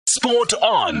Sport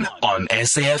on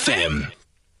SAFM.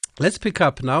 Let's pick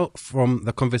up now from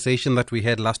the conversation that we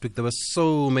had last week. There were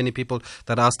so many people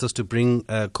that asked us to bring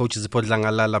Coach Zipho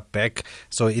Dlangalala back.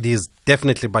 So it is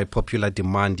definitely by popular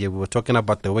demand here. We were talking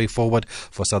about the way forward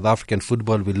for South African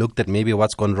football. We looked at maybe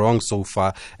what's gone wrong so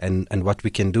far and what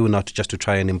we can do now to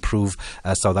try and improve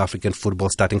South African football,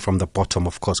 starting from the bottom,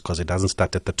 of course, because it doesn't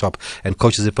start at the top. And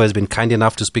Coach Zipho has been kind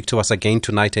enough to speak to us again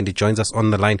tonight, and he joins us on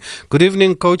the line. Good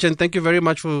evening, Coach, and thank you very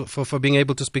much for being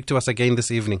able to speak to us again this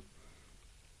evening.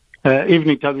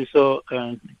 Evening, Tabiso.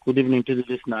 Good evening to the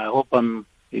listener. I hope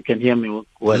you can hear me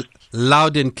well.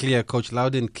 Loud and clear, Coach,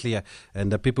 loud and clear.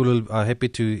 And the people are happy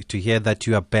to hear that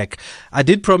you are back. I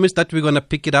did promise that we're going to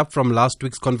pick it up from last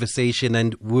week's conversation,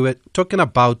 and we were talking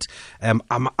about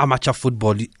amateur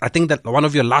football. I think that one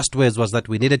of your last words was that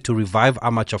we needed to revive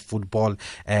amateur football.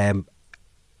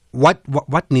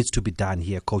 What needs to be done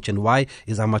here, Coach, and why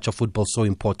is amateur football so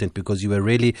important? Because you were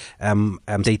really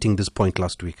stating this point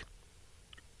last week.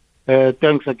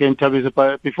 Thanks again,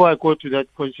 Tabiso. Before I go to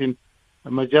that question, I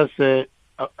must just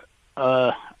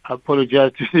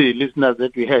apologize to the listeners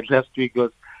that we had last week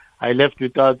because I left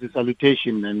without the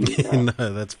salutation. And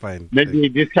no, that's fine. Maybe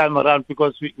this time around,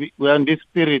 because we're in this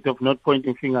spirit of not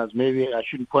pointing fingers, maybe I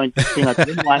shouldn't point the finger at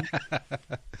anyone.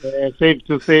 Safe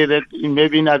to say that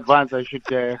maybe in advance I should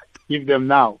give them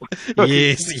now.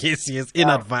 Yes, in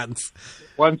advance.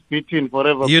 Once beaten,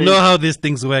 forever. You know how these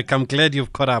things work. I'm glad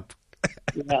you've caught up.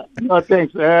 Yeah. No,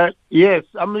 thanks. Yes,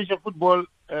 amateur football,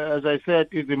 as I said,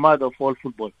 is the mother of all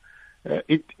football.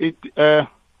 That's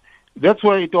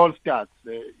where it all starts,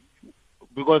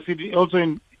 because it also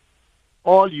in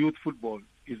all youth football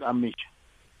is amateur.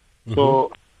 Mm-hmm.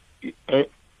 So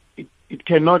it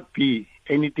cannot be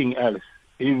anything else.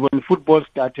 When football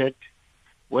started,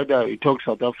 whether you talk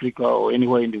South Africa or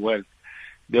anywhere in the world,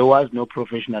 there was no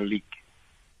professional league.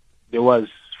 There was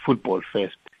football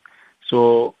first.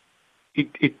 So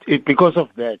it because of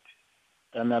that,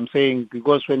 and I'm saying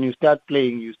because when you start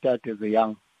playing, you start as a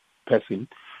young person,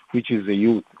 which is a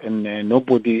youth, and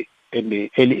nobody in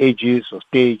the early ages or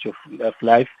stage of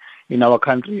life in our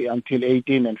country until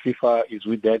 18, and FIFA is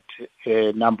with that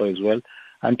number as well.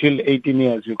 Until 18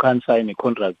 years, you can't sign a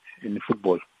contract in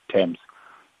football terms.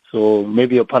 So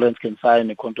maybe your parents can sign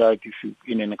a contract if you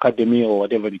in an academy or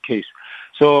whatever the case.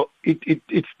 So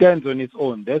it stands on its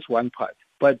own. That's one part.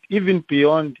 But even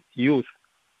beyond youth,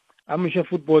 amateur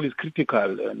football is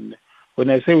critical. And when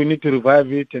I say we need to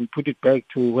revive it and put it back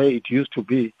to where it used to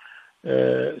be,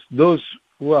 those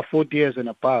who are 40 years and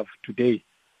above today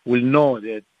will know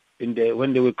that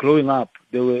when they were growing up,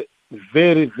 they were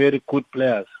very, very good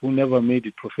players who never made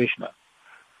it professional.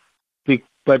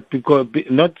 But because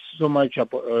not so much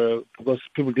because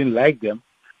people didn't like them,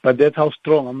 but that's how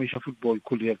strong amateur football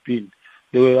could have been.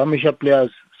 There were amateur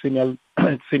players, senior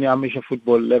amateur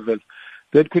football levels,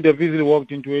 that could have easily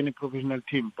walked into any professional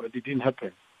team, but it didn't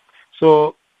happen.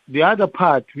 So the other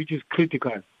part, which is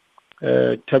critical,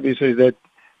 Tabiso, is that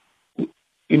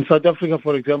in South Africa,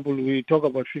 for example, we talk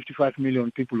about 55 million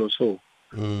people or so.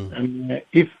 And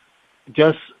if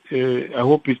just, I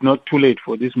hope it's not too late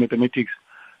for this mathematics,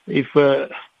 if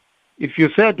you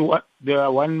said there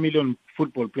are 1 million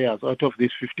football players out of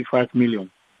these 55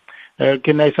 million,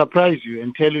 can I surprise you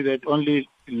and tell you that only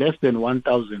less than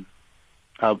 1,000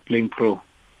 are playing pro?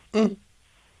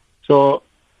 So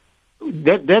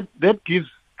that gives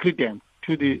credence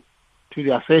to the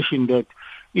assertion that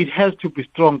it has to be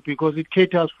strong because it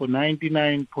caters for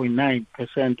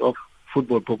 99.9% of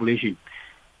football population.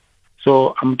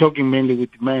 So I'm talking mainly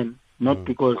with men, not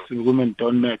because women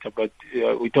don't matter, but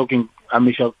we're talking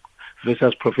amateur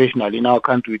versus professional. In our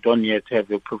country, we don't yet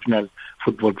have a professional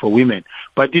football for women.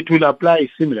 But it will apply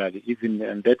similarly, even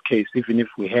in that case, even if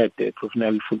we had a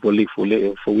professional football league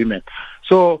for women.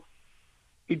 So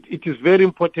it is very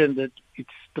important that it's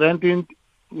strengthened.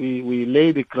 We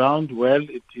lay the ground well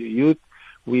at youth.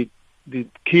 The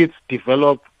kids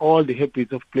develop all the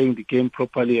habits of playing the game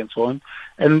properly and so on.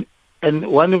 And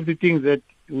one of the things that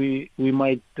we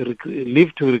might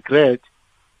live to regret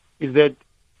is that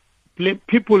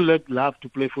people that love to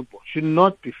play football should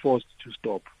not be forced to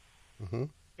stop. Mm-hmm.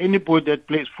 Anybody that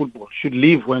plays football should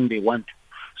leave when they want to.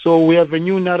 So we have a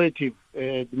new narrative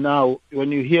now.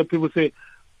 When you hear people say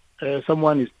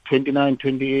someone is 29,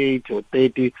 28 or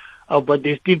 30, but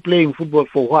they're still playing football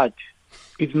for what?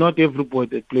 It's not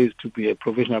everybody that plays to be a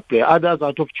professional player. Others,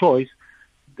 out of choice,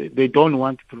 they don't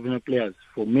want professional players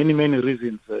for many, many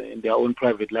reasons in their own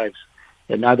private lives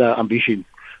and other ambitions.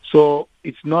 So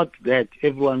it's not that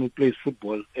everyone who plays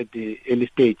football at the early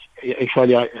stage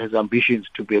actually has ambitions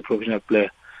to be a professional player.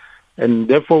 And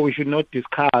therefore we should not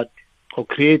discard or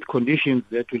create conditions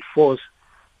that will force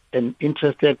an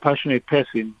interested, passionate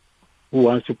person who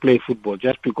wants to play football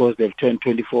just because they've turned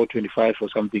 24, 25 or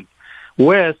something.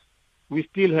 Whereas we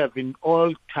still have in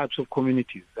all types of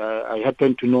communities. I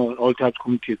happen to know all types of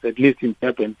communities, at least in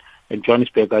Durban and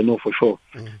Johannesburg, I know for sure.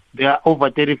 There are over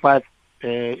 35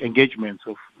 engagements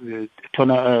of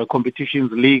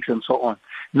competitions, leagues, and so on.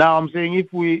 Now, I'm saying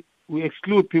if we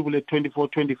exclude people at 24,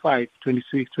 25,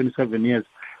 26, 27 years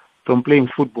from playing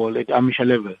football at amateur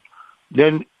level,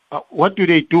 then what do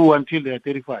they do until they're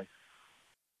 35?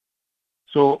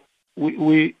 So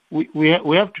we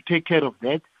have to take care of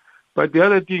that. But the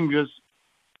other thing is,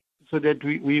 so that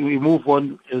we move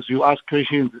on, as you ask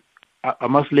questions, I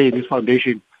must lay this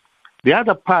foundation. The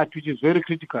other part, which is very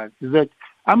critical, is that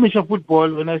amateur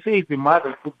football, when I say it's the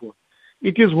mother of football,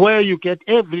 it is where you get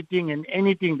everything and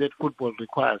anything that football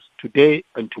requires today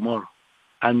and tomorrow.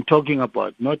 I'm talking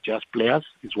about not just players,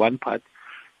 is one part.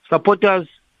 Supporters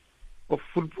of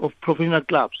professional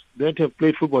clubs that have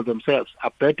played football themselves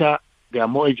are better, they are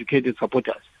more educated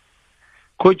supporters.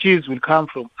 Coaches will come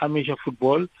from amateur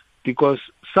football because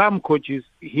some coaches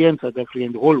here in South Africa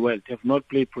and the whole world have not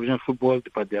played professional football,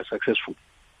 but they are successful.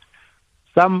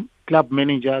 Some club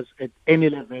managers at any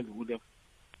level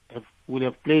would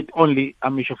have played only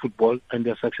amateur football and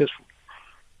they're successful.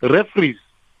 Referees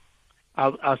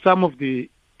are some of the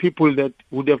people that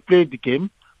would have played the game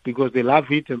because they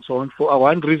love it and so on. For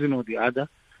one reason or the other,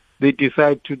 they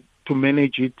decide to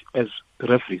manage it as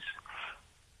referees.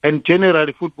 And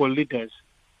generally, football leaders,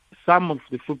 some of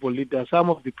the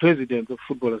presidents of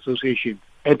football associations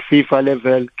at FIFA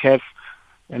level, CAF,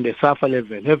 and the SAFA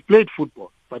level have played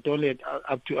football, but only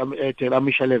up to at an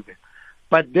amateur level.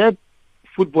 But that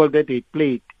football that they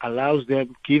played allows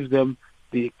them, gives them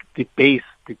the base,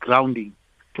 the grounding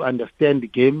to understand the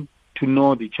game, to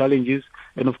know the challenges,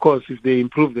 and of course, if they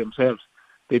improve themselves,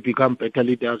 they become better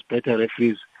leaders, better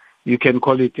referees. You can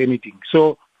call it anything.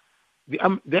 So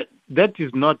that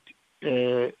is not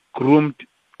groomed,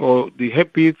 or the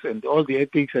habits and all the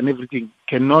ethics and everything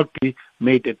cannot be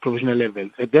made at professional level.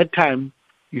 At that time,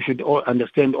 you should all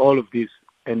understand all of this,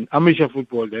 and amateur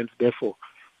football then, therefore,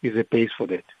 is a base for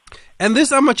that. And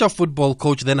this amateur football,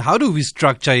 coach, then how do we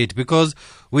structure it? Because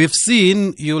we've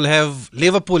seen you'll have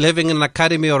Liverpool having an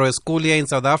academy or a school here in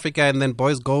South Africa, and then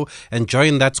boys go and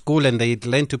join that school and they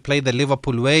learn to play the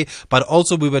Liverpool way. But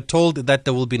also we were told that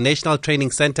there will be national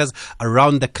training centers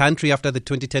around the country after the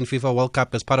 2010 FIFA World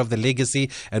Cup as part of the legacy.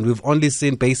 And we've only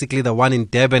seen basically the one in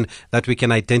Durban that we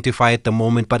can identify at the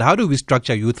moment. But how do we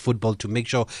structure youth football to make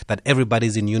sure that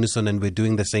everybody's in unison and we're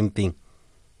doing the same thing?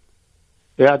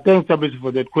 Yeah, thanks, Abisi,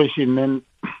 for that question. And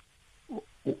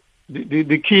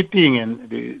the key thing and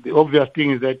the obvious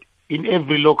thing is that in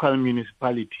every local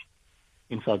municipality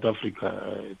in South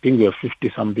Africa, I think we have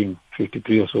 50-something,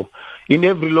 53 or so. In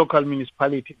every local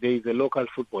municipality, there is a local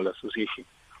football association.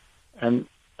 And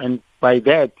by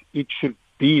that, it should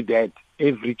be that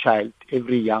every child,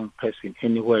 every young person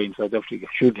anywhere in South Africa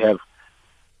should have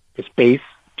a space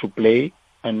to play,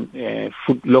 and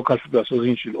local football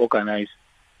association should organize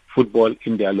football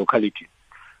in their locality.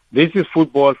 This is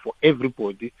football for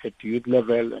everybody at youth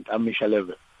level and amateur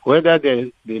level. Whether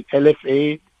the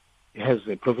LFA has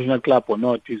a professional club or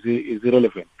not is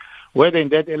irrelevant. Whether in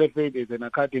that LFA there's an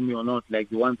academy or not, like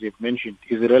the ones you've mentioned,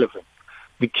 is irrelevant.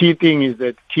 The key thing is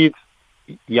that kids,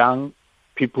 young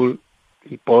people,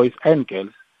 boys and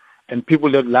girls, and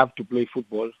people that love to play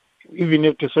football, even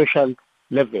at the social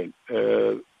level,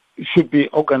 should be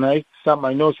organized.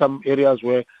 I know some areas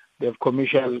where they have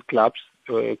commercial clubs,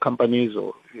 companies,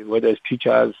 or whether it's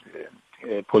teachers,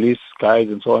 police guys,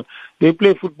 and so on. They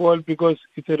play football because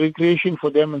it's a recreation for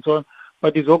them and so on,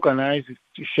 but it's organized,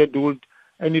 it's scheduled,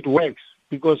 and it works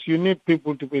because you need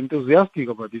people to be enthusiastic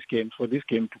about this game for this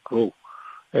game to grow.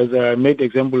 As I made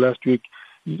example last week,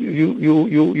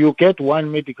 you get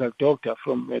one medical doctor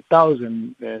from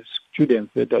 1,000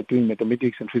 students that are doing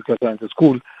mathematics and physical science at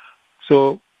school.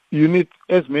 So you need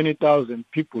as many thousand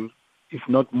people, if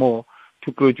not more,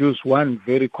 to produce one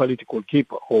very quality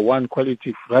goalkeeper or one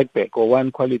quality right back or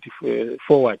one quality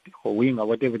forward or wing or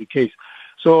whatever the case.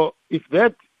 So if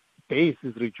that base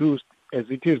is reduced as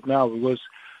it is now, because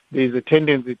there is a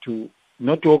tendency to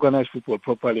not to organize football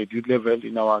properly at youth level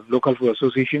in our local football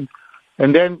associations,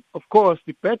 and then, of course,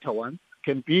 the better ones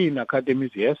can be in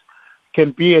academies, yes,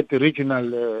 can be at the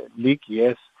regional league,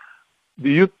 yes.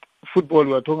 The youth football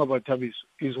we are talking about, Tabis,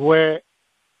 is where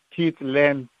kids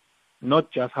learn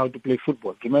not just how to play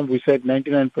football. Remember, we said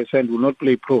 99% will not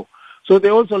play pro. So they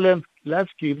also learn life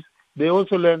skills. They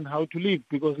also learn how to live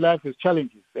because life has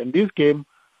challenges. And this game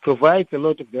provides a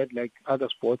lot of that, like other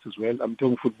sports as well. I'm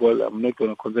talking football. I'm not going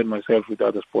to concern myself with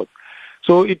other sports.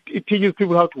 So it teaches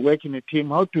people how to work in a team,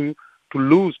 how to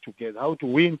lose together, how to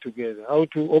win together, how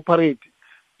to operate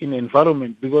in an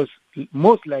environment, because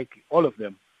most likely all of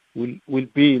them will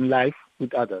be in life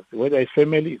with others. Whether it's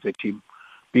family, it's a team.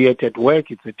 Be it at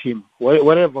work, it's a team.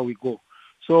 Wherever we go.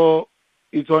 So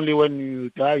it's only when you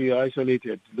die, you're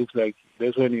isolated. It looks like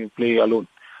that's when you play alone.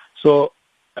 So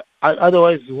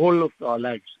otherwise, the whole of our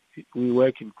lives, we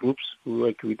work in groups, we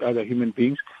work with other human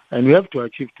beings, and we have to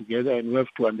achieve together, and we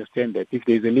have to understand that if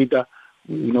there's a leader,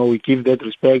 we give that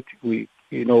respect.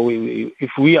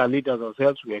 If we are leaders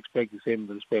ourselves, we expect the same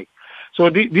respect. So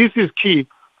this is key,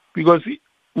 because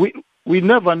we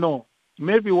never know.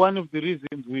 Maybe one of the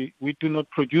reasons we do not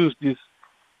produce these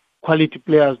quality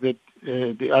players that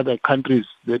the other countries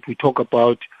that we talk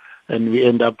about, and we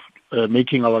end up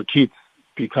making our kids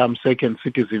become second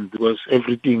citizens, because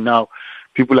everything now,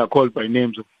 people are called by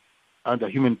names of other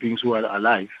human beings who are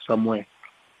alive somewhere.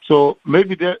 So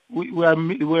maybe we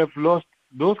have lost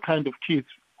those kind of kids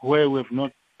where we have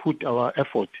not put our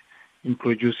effort in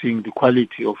producing the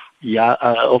quality of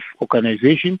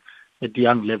organization at the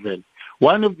young level.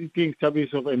 One of the things,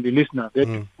 Tabiso and the listener, that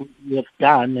we have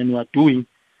done and we are doing,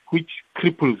 which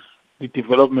cripples the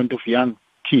development of young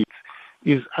kids,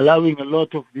 is allowing a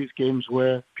lot of these games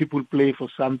where people play for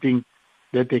something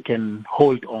that they can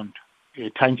hold on to,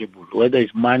 tangible, whether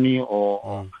it's money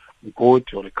or a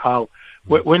goat or a cow.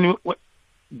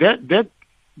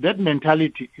 That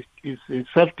mentality is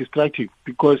self-destructive,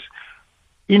 because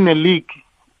in a league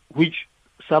which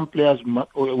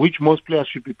most players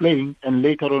should be playing, and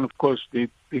later on, of course, if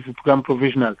you become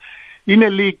professional, in a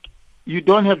league, you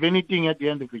don't have anything at the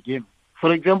end of the game.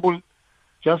 For example,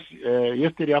 just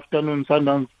yesterday afternoon,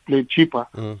 Sundowns played cheaper.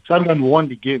 Sundowns won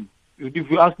the game.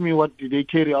 If you ask me what did they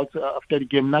carry out after the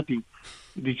game, nothing.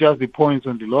 It's just the points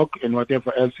on the log and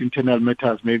whatever else internal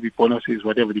matters, maybe bonuses,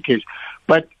 whatever the case.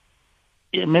 But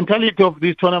the mentality of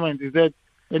this tournament is that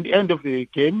at the end of the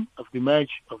game, of the match,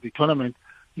 of the tournament,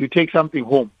 you take something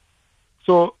home.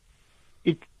 So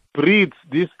it breeds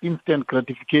this instant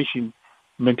gratification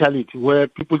mentality where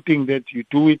people think that you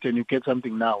do it and you get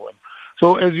something now. And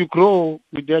so as you grow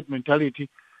with that mentality,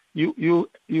 you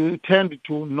tend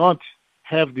to not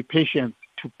have the patience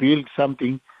to build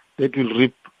something that will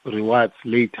reap rewards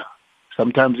later,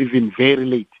 sometimes even very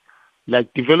late.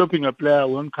 Like developing a player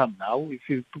won't come now.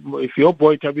 If your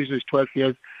boy Tabiso is 12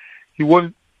 years, he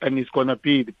won't, and he's going to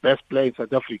be the best player in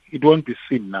South Africa. It won't be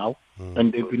seen now,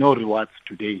 and there'll be no rewards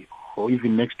today or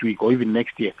even next week or even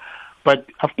next year. But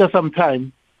after some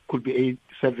time, could be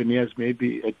 8-7 years,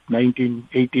 maybe at 19,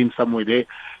 18, somewhere there,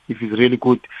 if he's really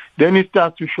good, then it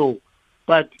starts to show.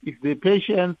 But if the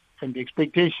patience and the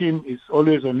expectation is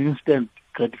always on instant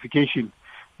gratification,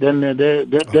 then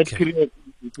that period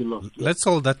will be lost. Let's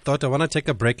hold that thought. I want to take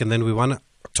a break, and then we want to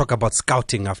talk about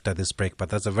scouting after this break. But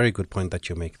that's a very good point that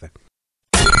you make there.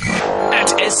 At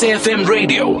SAFM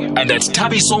Radio and at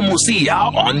Tabiso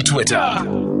Musia on Twitter.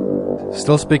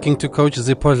 Still speaking to Coach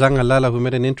Zipho Dlangalala, who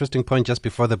made an interesting point just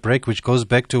before the break, which goes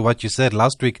back to what you said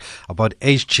last week about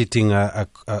age cheating a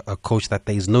coach, that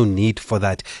there is no need for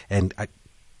that. And I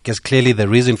guess clearly the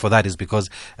reason for that is because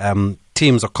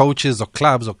teams or coaches or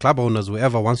clubs or club owners,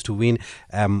 whoever wants to win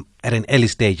at an early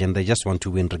stage, and they just want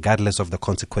to win regardless of the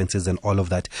consequences and all of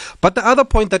that. But the other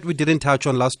point that we didn't touch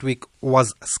on last week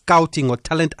was scouting or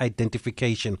talent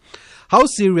identification. How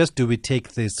serious do we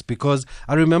take this? Because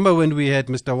I remember when we had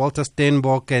Mr. Walter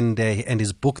Steenbok and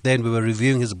his book, then we were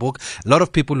reviewing his book, a lot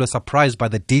of people were surprised by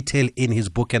the detail in his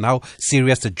book and how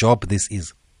serious a job this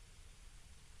is.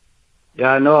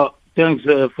 Yeah, no, thanks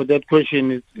for that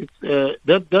question.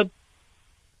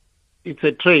 It's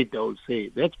a trade, I would say.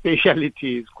 That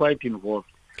speciality is quite involved.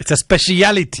 It's a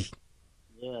speciality.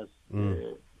 Yes.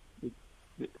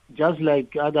 Just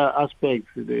like other aspects,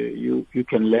 you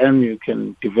can learn, you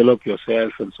can develop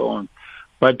yourself and so on.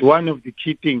 But one of the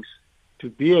key things to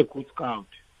be a good scout,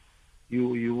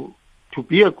 to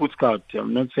be a good scout,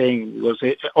 I'm not saying, because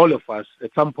all of us,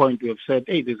 at some point we have said,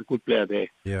 hey, there's a good player there.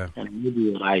 Yeah. And maybe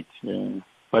you're right.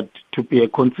 But to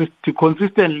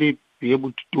consistently be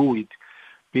able to do it,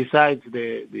 besides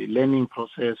the learning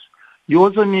process, you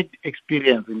also need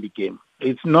experience in the game.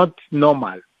 It's not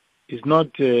normal. It's not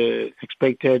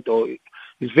expected, or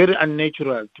it's very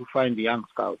unnatural to find young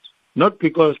scouts. Not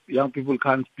because young people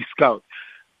can't be scouts,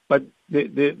 but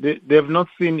they have not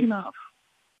seen enough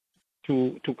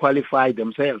to qualify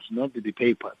themselves, not the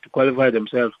paper, to qualify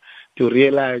themselves, to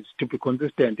realize, to be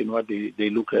consistent in what they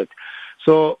look at.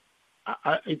 So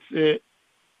it's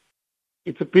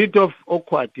a bit of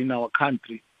awkward in our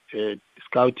country,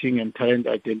 scouting and talent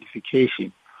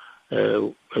identification,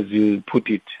 as you put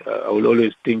it. I will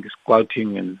always think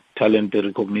scouting and talent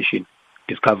recognition.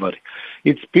 discovery.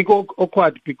 It's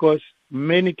awkward because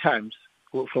many times,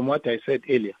 from what I said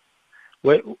earlier,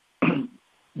 where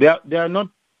they are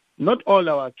not all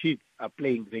our kids are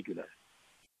playing regularly.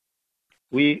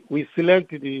 We select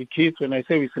the kids. When I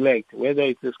say we select, whether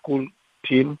it's a school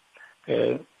team,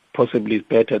 possibly it's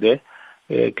better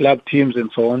there, club teams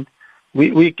and so on.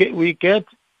 We get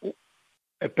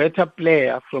a better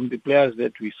player from the players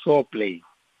that we saw playing.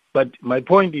 But my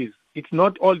point is, it's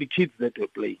not all the kids that were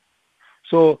playing.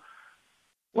 So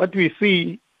what we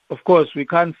see, of course, we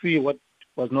can't see what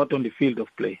was not on the field of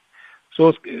play.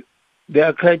 So there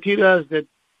are criteria that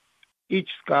each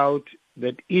scout,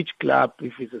 that each club,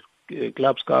 if it's a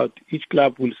club scout, each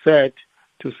club will set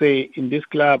to say, in this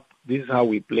club, this is how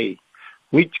we play,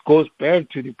 which goes back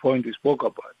to the point we spoke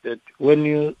about, that when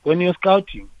you're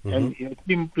scouting and your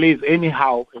team plays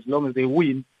anyhow, as long as they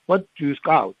win, what do you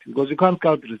scout? Because you can't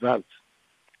scout results.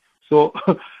 So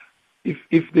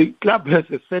if the club has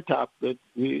a setup that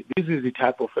this is the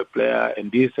type of a player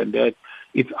and this and that,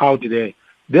 it's out there,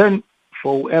 then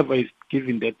for whoever is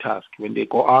given that task, when they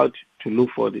go out to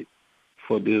look to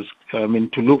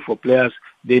look for players,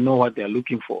 they know what they're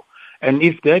looking for. And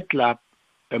if that club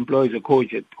employs a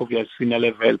coach at obvious senior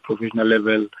level, professional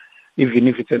level, even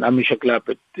if it's an amateur club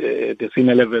at the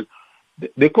senior level,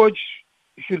 the coach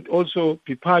should also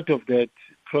be part of that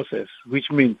process,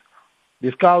 which means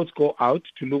the scouts go out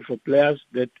to look for players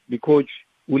that the coach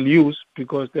will use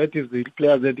because that is the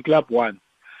players that the club wants.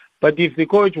 But if the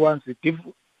coach wants a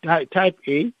type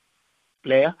A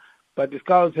player, but the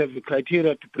scouts have the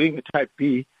criteria to bring a type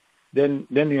B, then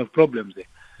you have problems there.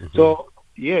 Mm-hmm. So,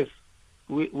 yes,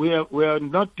 we are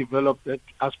not developed that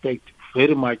aspect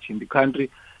very much in the country.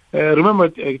 Remember,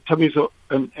 Tabiso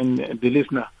and the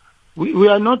listener, we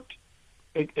are not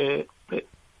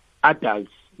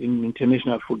adults in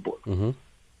international football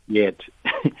yet.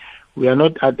 We are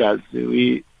not adults.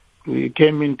 We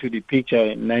came into the picture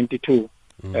in '92,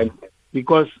 and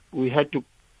because we had to,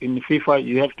 in FIFA,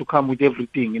 you have to come with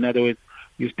everything. In other words,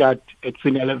 you start at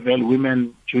senior level,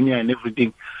 women, junior, and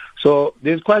everything. So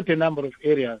there's quite a number of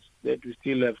areas that we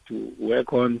still have to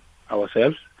work on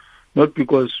ourselves, not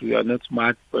because we are not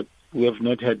smart, but we have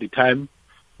not had the time,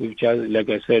 which, like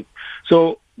I said.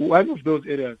 So one of those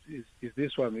areas is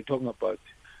this one we're talking about.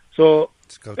 So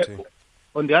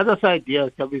on the other side,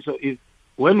 yes, so is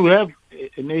when we have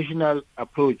a national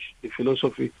approach, the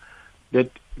philosophy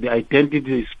that the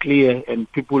identity is clear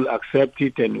and people accept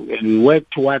it and we work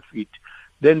towards it,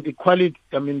 then the quality,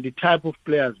 the type of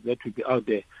players that will be out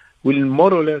there will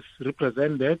more or less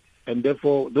represent that, and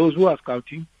therefore those who are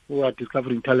scouting, who are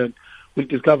discovering talent, will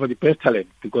discover the best talent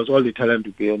because all the talent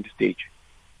will be on the stage.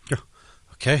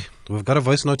 Okay, we've got a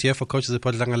voice note here for Coach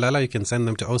Zipho Dlangalala. You can send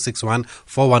them to 061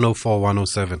 4104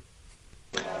 107.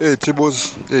 Hey,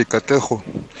 Tibos, hey, Katejo,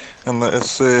 and the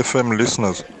SAFM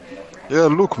listeners. Yeah,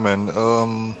 look, man,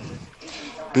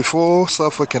 before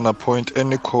SAFA can appoint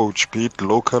any coach, be it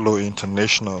local or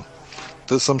international,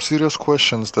 there's some serious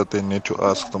questions that they need to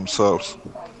ask themselves.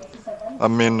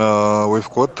 We've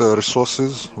got the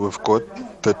resources, we've got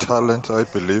the talent, I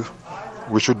believe.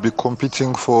 We should be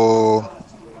competing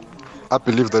I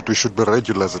believe that we should be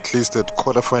regulars, at least at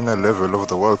quarterfinal level of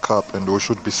the World Cup, and we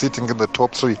should be sitting in the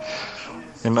top 3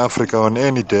 in Africa on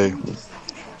any day.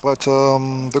 But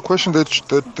the question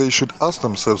that they should ask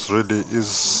themselves really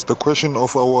is the question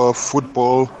of our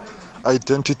football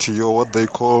identity, or what they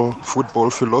call football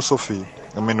philosophy,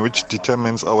 which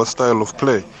determines our style of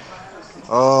play.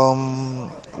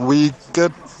 We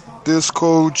get this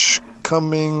coach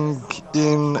coming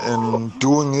in and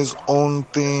doing his own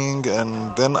thing,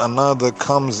 and then another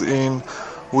comes in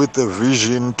with a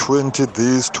vision, 20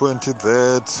 this, 20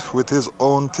 that, with his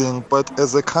own thing. But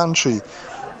as a country,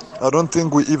 I don't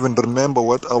think we even remember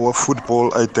what our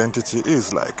football identity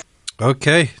is like.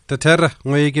 Okay, Tatera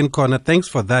Ngoyegin Corner, thanks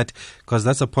for that, because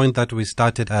that's a point that we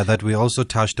started, that we also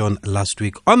touched on last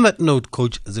week. On that note,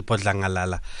 Coach Zipho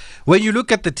Dlangalala, when you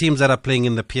look at the teams that are playing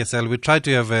in the PSL, we tried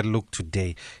to have a look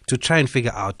today to try and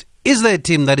figure out, is there a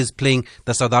team that is playing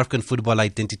the South African football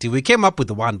identity? We came up with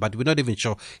one, but we're not even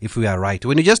sure if we are right.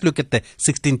 When you just look at the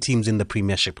 16 teams in the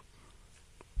Premiership.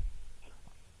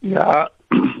 Yeah,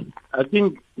 I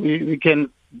think we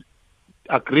can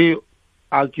agree,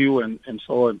 argue, and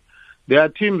so on. There are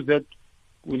teams that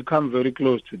will come very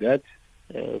close to that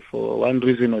for one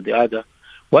reason or the other.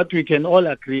 What we can all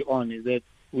agree on is that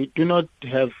we do not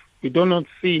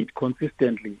see it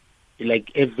consistently,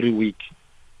 like every week,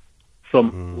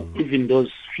 from even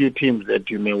those few teams that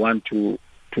you may want to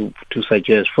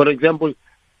suggest. For example,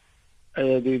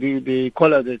 the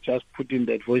caller that just put in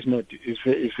that voice note is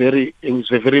a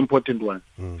very important one.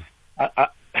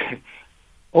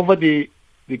 Over the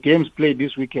the games played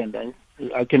this weekend,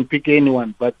 I can pick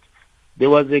anyone, but there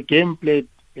was a game played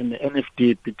in the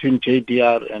NFD between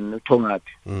JDR and Tongat.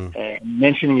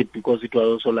 Mentioning it because it was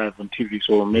also live on TV,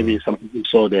 so maybe some people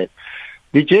saw that.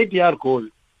 The JDR goal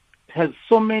has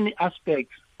so many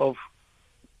aspects of,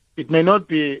 it may not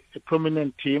be a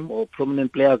prominent team or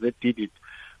prominent players that did it,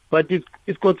 but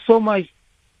it's got so much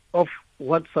of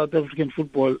what South African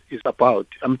football is about.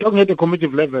 I'm talking at the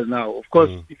competitive level now. Of course,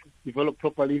 if it's developed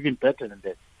properly, even better than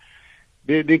that.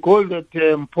 The goal that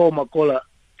Paul Makola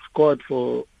scored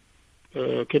for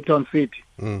Cape Town City.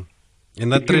 In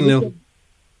that 3-0.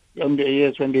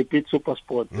 Yes, when they beat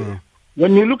SuperSport.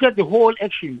 When you look at the whole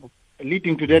action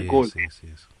leading to that goal,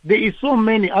 there is so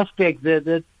many aspects there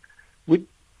that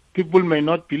people may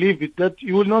not believe it, that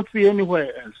you will not see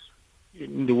anywhere else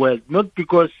in the world. Not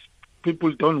because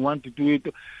people don't want to do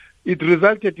it. It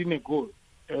resulted in a goal.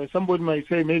 Somebody might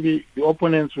say maybe the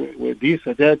opponents were this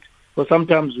or that, but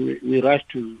sometimes we rush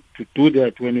to do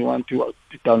that when we want to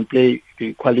downplay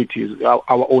the qualities,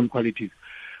 our own qualities.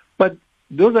 But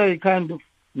those are kind of,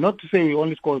 not to say we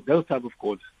only score those type of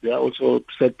goals. There are also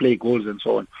set play goals and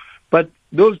so on. But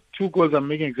those two goals I'm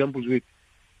making examples with,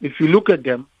 if you look at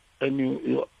them and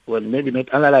you well, maybe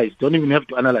not analyze, don't even have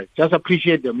to analyze, just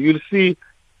appreciate them. You'll see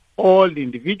all the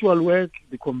individual work,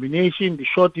 the combination, the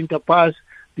short interpass,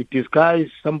 the disguise,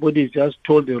 somebody just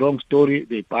told the wrong story,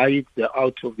 they buy it, they're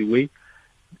out of the way.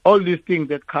 All these things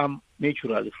that come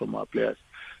naturally from our players.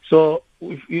 So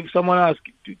if someone asks,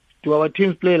 do our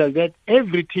teams play like that?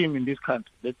 Every team in this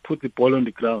country that put the ball on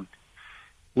the ground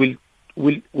will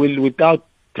without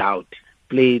doubt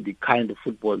play the kind of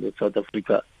football that South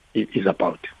Africa is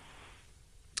about.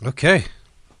 Okay.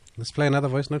 Let's play another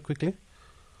voice note quickly.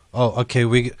 Okay,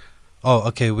 we're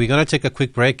going to take a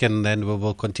quick break and then we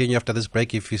will continue after this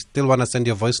break. If you still want to send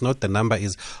your voice note, the number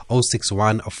is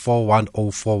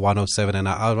 061-410-4107. And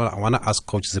I want to ask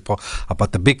Coach Zipho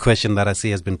about the big question that I see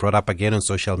has been brought up again on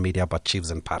social media about Chiefs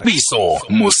and Pirates. Tabiso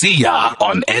Mosia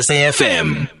on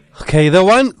SAFM. Okay,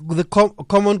 the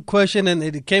common question, and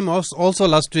it came also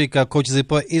last week, Coach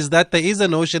Zipho, is that there is a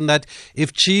notion that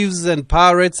if Chiefs and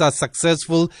Pirates are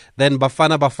successful, then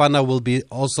Bafana will be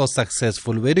also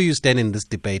successful. Where do you stand in this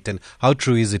debate, and how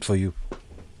true is it for you?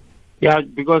 Yeah,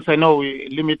 because I know we're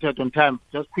limited on time.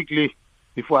 Just quickly,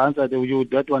 before I answer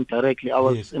that one directly, I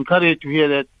was encouraged to hear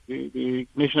that the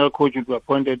national coach will be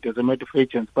appointed as a matter of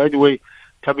agents. By the way,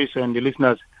 Tabiso and the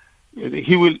listeners,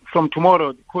 he will, from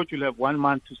tomorrow, the coach will have 1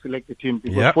 month to select the team.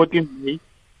 Because 14th May,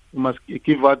 we must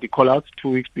give out the call-outs 2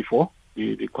 weeks before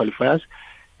the qualifiers.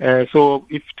 So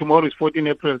if tomorrow is 14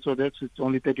 April, so it's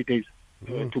only 30 days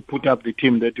to put up the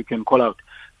team that you can call out.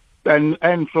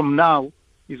 And from now,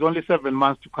 it's only 7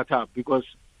 months to Qatar, because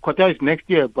Qatar is next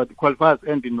year, but the qualifiers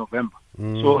end in November.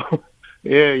 So,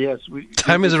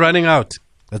 time is running out.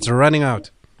 It's running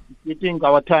out. We think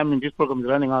our time in this program is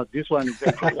running out. This one is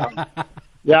actually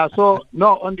Yeah, so,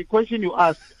 no, on the question you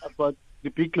asked about the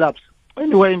big clubs,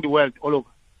 anywhere in the world, all over,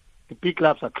 the big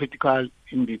clubs are critical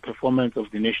in the performance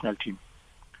of the national team.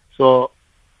 So,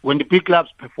 when the big clubs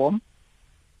perform,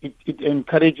 it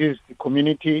encourages the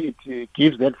community, it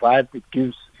gives that vibe, it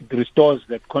restores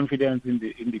that confidence in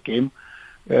the game,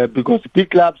 because the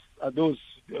big clubs are those,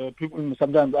 people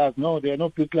sometimes ask, no, there are no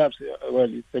big clubs. Well,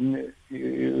 you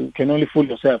can only fool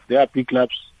yourself. There are big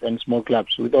clubs and small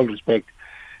clubs, with all respect.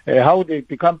 How they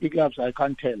become big clubs, I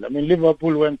can't tell. I mean,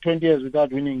 Liverpool went 20 years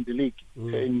without winning the league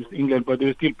in England, but they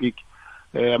were still big.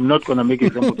 I'm not going to make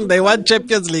examples. They won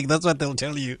Champions League, that's what they'll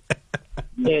tell you.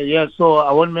 So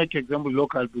I won't make example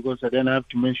local because then I have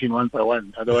to mention one by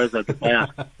one, otherwise I'll be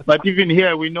biased. But even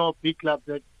here, we know big clubs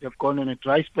that have gone on a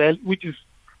dry spell, which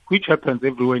happens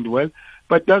everywhere in the world,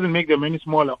 but doesn't make them any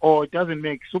smaller, or it doesn't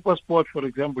make SuperSport, for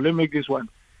example. Let me make this one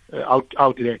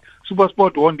out there.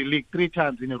 SuperSport won the league 3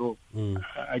 times in a row.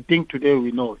 I think today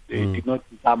we know they did not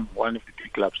become one of the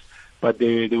big clubs, but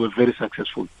they were very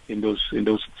successful in those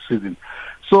seasons.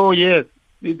 So yes,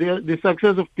 the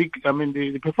success of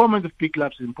the performance of big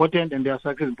clubs is important, and their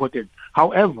success is important.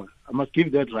 However, I must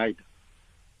give that right.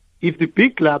 If the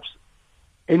big clubs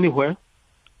anywhere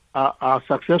are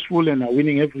successful and are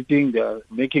winning everything, they are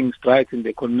making strides in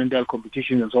the continental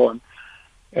competition and so on,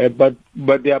 but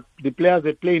the players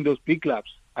that play in those big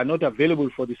clubs are not available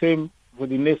for the same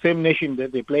nation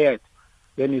that they play at,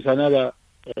 then it's another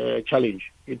challenge.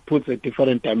 It puts a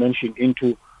different dimension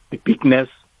into the bigness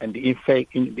and the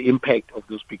impact of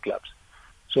those big clubs.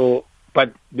 So,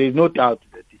 but there's no doubt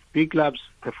that if big clubs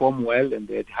perform well and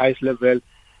they're at the highest level,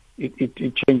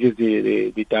 it changes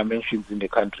the dimensions in the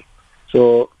country.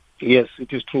 So yes,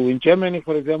 it is true. In Germany,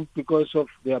 for example, because of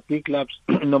their big clubs,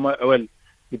 the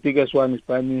biggest one is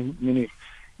Bayern Munich.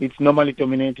 it's normally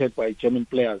dominated by German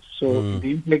players. So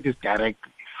the impact is direct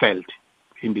felt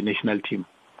in the national team.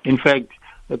 In fact,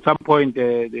 at some point,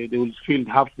 they will field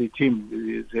half the team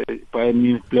is Bayern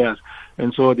Munich players,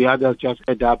 and so the others just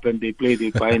head up and they play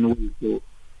the Bayern way.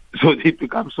 So it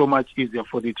becomes so much easier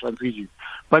for the transition.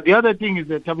 But the other thing is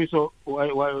that, Tabiso,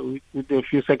 with a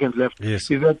few seconds left, is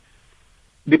that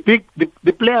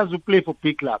the players who play for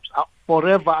big clubs are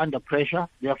forever under pressure.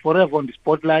 They are forever on the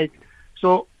spotlight.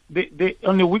 So they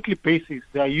on a weekly basis,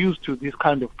 they are used to this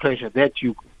kind of pressure that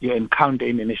you encounter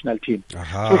in the national team.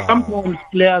 So sometimes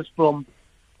players from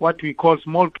what we call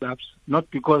small clubs,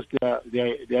 not because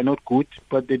they are not good,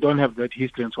 but they don't have that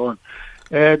history and so on.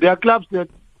 There are clubs that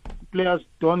players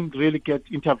don't really get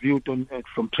interviewed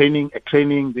from training. At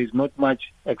training, there's not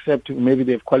much except maybe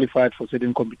they've qualified for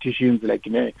certain competitions, like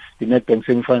the Nedbank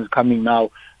semi-finals coming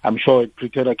now. I'm sure at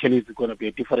Pretoria Kelly is going to be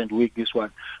a different week, this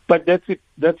one. But that's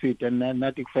it, and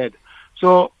nothing further.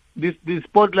 So this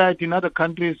spotlight in other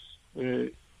countries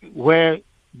where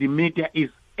the media is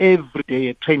every day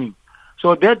at training.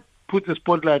 So that puts a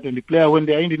spotlight on the player when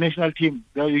they are in the national team.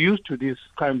 They are used to this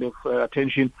kind of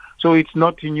attention, so it's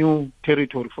not a new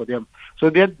territory for them. So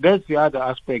that's the other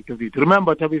aspect of it.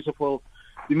 Remember, Tabiso, for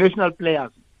the national players,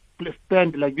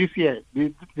 spend like this year,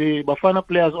 the Bafana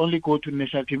players only go to the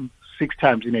national team 6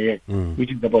 times in a year,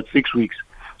 which is about 6 weeks.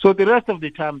 So the rest of the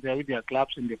time they are with their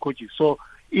clubs and their coaches. So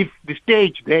if the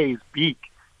stage there is big,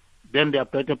 then they are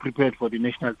better prepared for the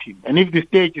national team. And if the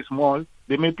stage is small,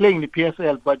 they may play in the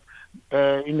PSL, but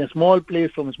in a small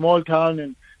place from a small town,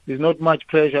 and there's not much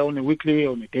pressure on a weekly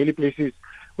or on a daily basis.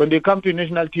 When they come to a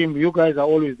national team, you guys are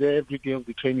always there every day of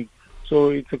the training.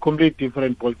 So it's a completely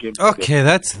different ballgame. Okay,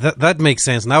 that makes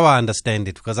sense. Now I understand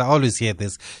it, because I always hear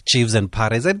this Chiefs and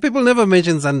Pirates, and people never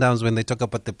mention Sundowns when they talk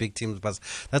about the big teams. But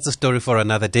that's a story for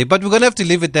another day. But we're going to have to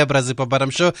leave it there, Brazipa. But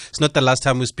I'm sure it's not the last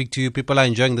time we speak to you. People are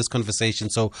enjoying this conversation,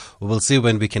 so we'll see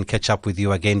when we can catch up with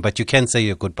you again. But you can say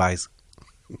your goodbyes.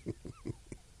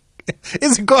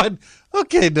 Is it gone?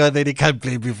 Okay, no, then he can't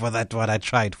blame me for that one. I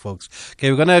tried, folks. Okay,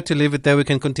 we're going to have to leave it there. We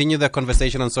can continue the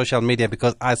conversation on social media,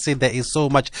 because I see there is so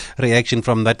much reaction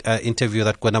from that interview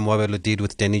that Kwena Mwabelo did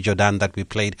with Danny Jordan that we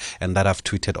played and that I've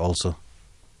tweeted also.